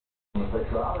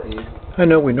I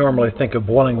know we normally think of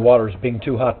boiling water as being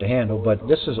too hot to handle, but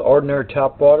this is ordinary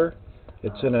tap water.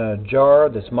 It's in a jar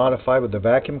that's modified with a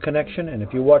vacuum connection, and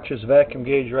if you watch this vacuum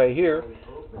gauge right here,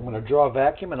 I'm going to draw a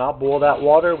vacuum and I'll boil that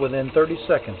water within 30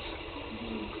 seconds.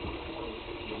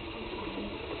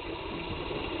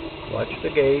 Watch the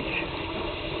gauge.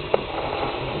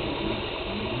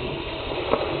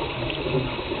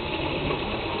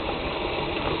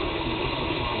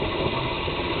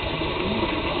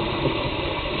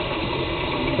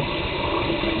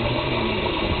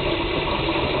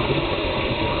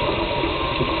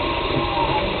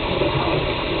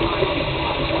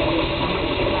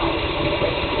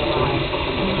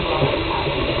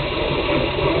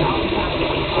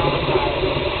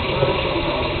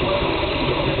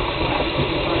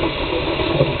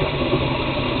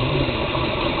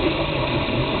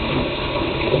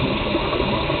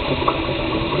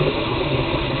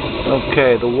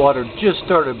 Okay, the water just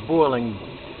started boiling.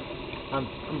 I'm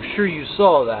sure you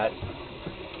saw that.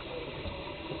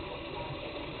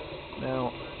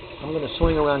 Now, I'm going to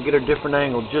swing around, get a different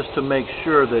angle just to make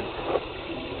sure that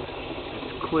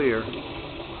it's clear.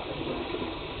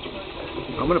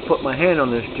 I'm going to put my hand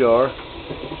on this jar.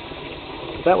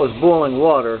 If that was boiling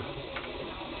water,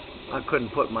 I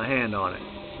couldn't put my hand on it.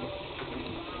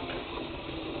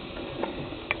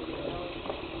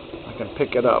 I can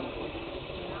pick it up.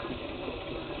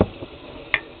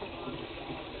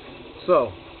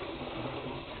 So,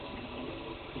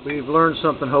 we've learned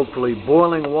something hopefully.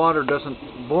 Boiling water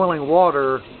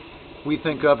we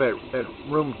think of at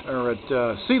room or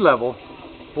at sea level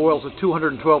boils at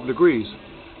 212 degrees.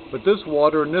 But this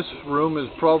water in this room is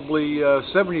probably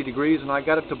 70 degrees, and I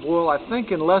got it to boil, I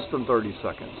think, in less than 30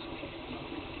 seconds.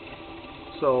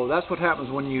 So that's what happens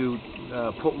when you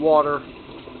put water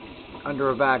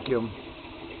under a vacuum.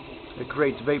 It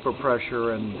creates vapor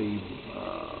pressure, and the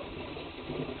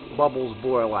bubbles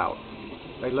boil out.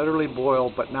 They literally boil,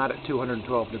 but not at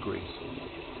 212 degrees.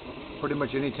 Pretty much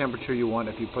any temperature you want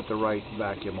if you put the right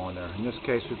vacuum on there. In this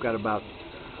case, we've got about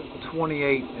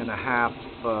 28 and a half,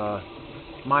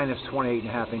 minus 28 and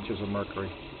a half inches of mercury.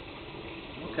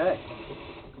 Okay,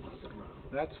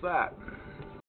 that's that.